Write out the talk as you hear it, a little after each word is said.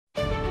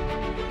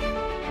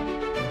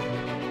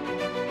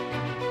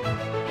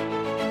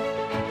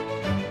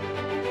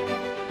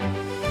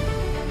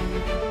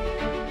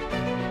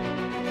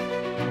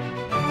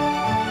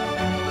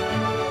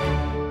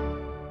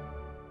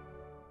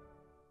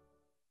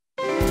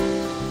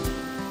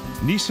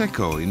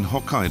Niseko in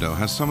Hokkaido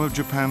has some of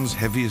Japan's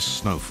heaviest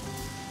snowfall.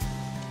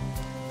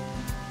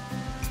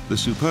 The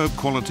superb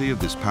quality of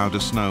this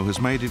powder snow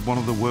has made it one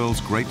of the world's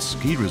great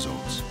ski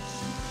resorts.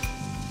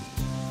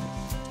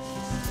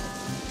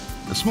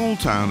 A small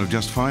town of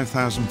just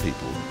 5,000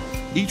 people,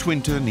 each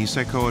winter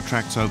Niseko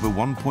attracts over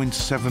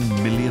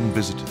 1.7 million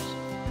visitors.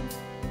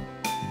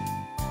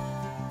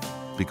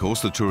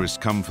 Because the tourists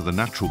come for the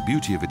natural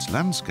beauty of its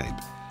landscape,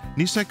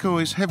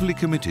 Niseko is heavily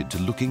committed to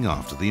looking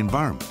after the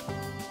environment.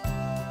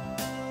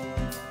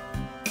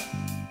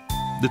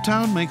 The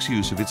town makes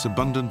use of its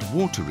abundant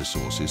water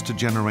resources to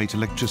generate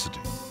electricity.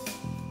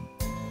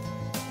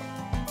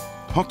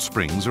 Hot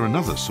springs are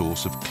another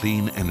source of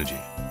clean energy.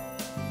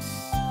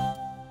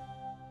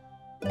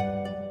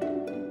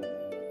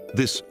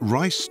 This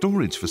rice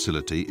storage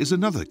facility is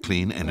another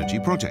clean energy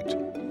project.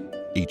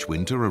 Each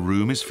winter, a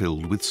room is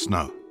filled with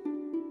snow.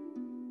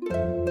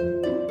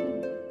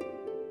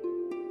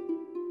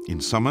 In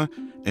summer,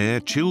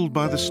 air chilled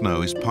by the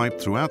snow is piped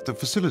throughout the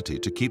facility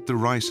to keep the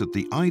rice at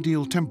the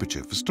ideal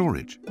temperature for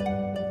storage.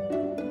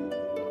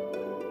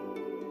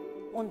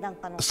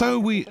 So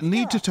we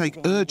need to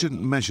take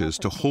urgent measures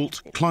to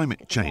halt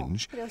climate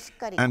change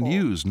and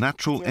use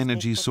natural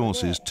energy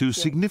sources to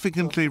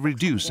significantly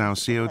reduce our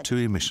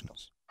CO2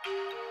 emissions.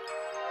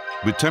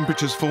 With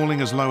temperatures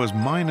falling as low as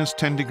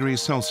 -10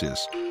 degrees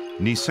Celsius,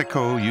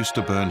 Niseko used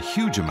to burn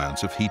huge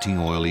amounts of heating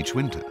oil each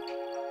winter.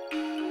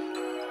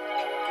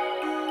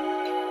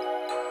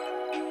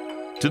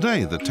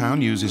 Today, the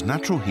town uses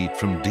natural heat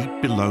from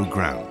deep below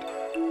ground.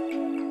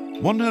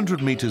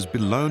 100 meters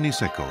below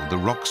Niseko, the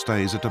rock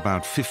stays at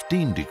about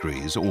 15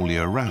 degrees all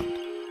year round.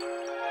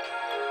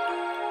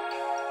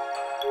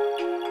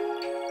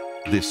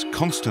 This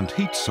constant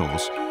heat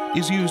source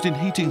is used in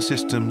heating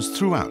systems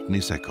throughout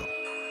Niseko.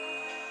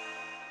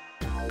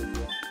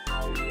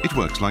 It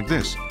works like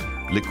this.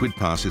 Liquid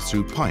passes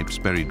through pipes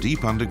buried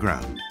deep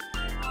underground.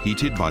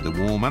 Heated by the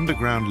warm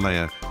underground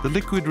layer, the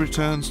liquid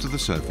returns to the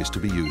surface to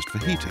be used for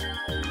heating.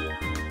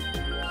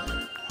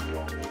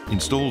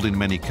 Installed in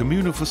many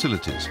communal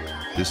facilities,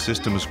 this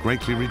system has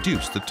greatly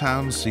reduced the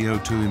town's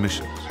CO2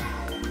 emissions.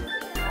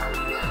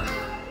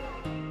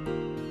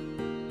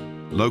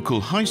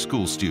 Local high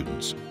school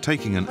students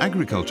taking an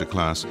agriculture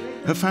class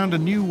have found a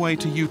new way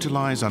to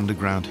utilize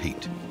underground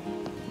heat.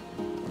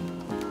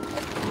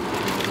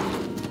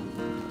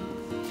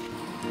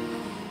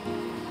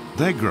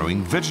 They're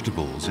growing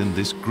vegetables in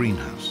this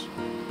greenhouse.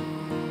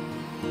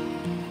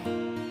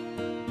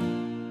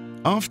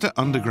 After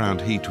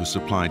underground heat was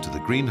supplied to the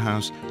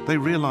greenhouse, they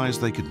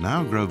realized they could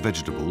now grow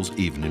vegetables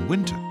even in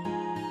winter.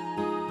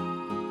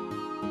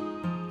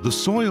 The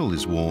soil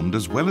is warmed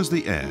as well as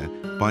the air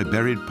by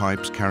buried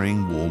pipes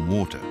carrying warm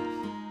water.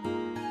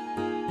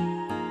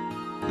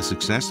 The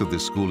success of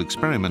this school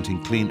experiment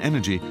in clean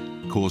energy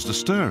caused a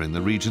stir in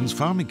the region's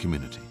farming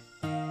community.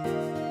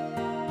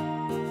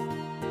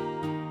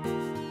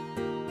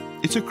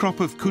 It's a crop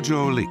of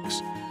Kujo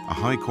leeks, a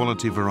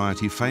high-quality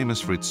variety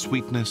famous for its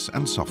sweetness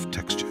and soft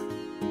texture.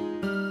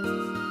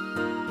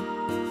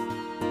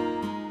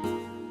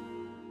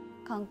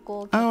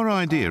 Our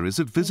idea is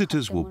that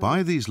visitors will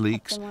buy these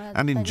leeks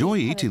and enjoy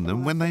eating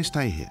them when they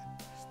stay here.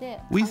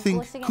 We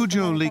think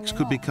Kujo leeks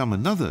could become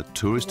another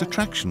tourist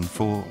attraction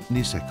for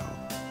Niseko.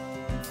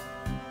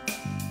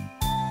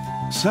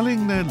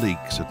 Selling their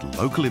leeks at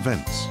local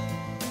events.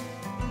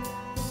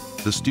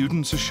 The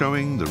students are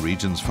showing the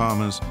region's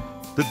farmers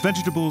that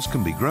vegetables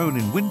can be grown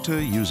in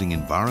winter using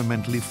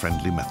environmentally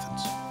friendly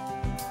methods.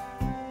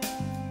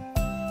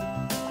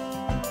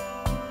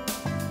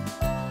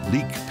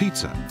 Leek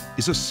pizza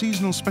is a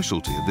seasonal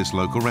specialty of this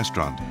local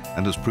restaurant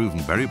and has proven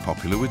very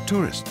popular with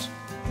tourists.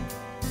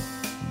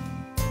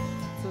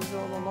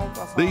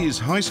 These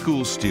high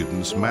school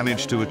students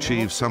managed to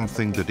achieve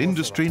something that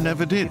industry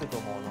never did.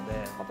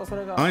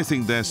 I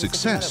think their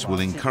success will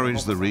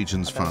encourage the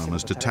region's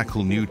farmers to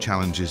tackle new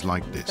challenges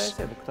like this.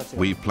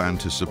 We plan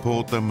to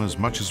support them as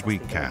much as we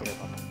can.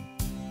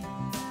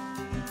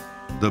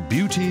 The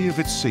beauty of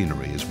its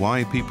scenery is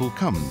why people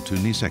come to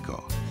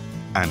Niseko,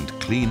 and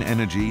clean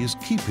energy is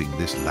keeping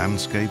this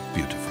landscape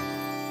beautiful.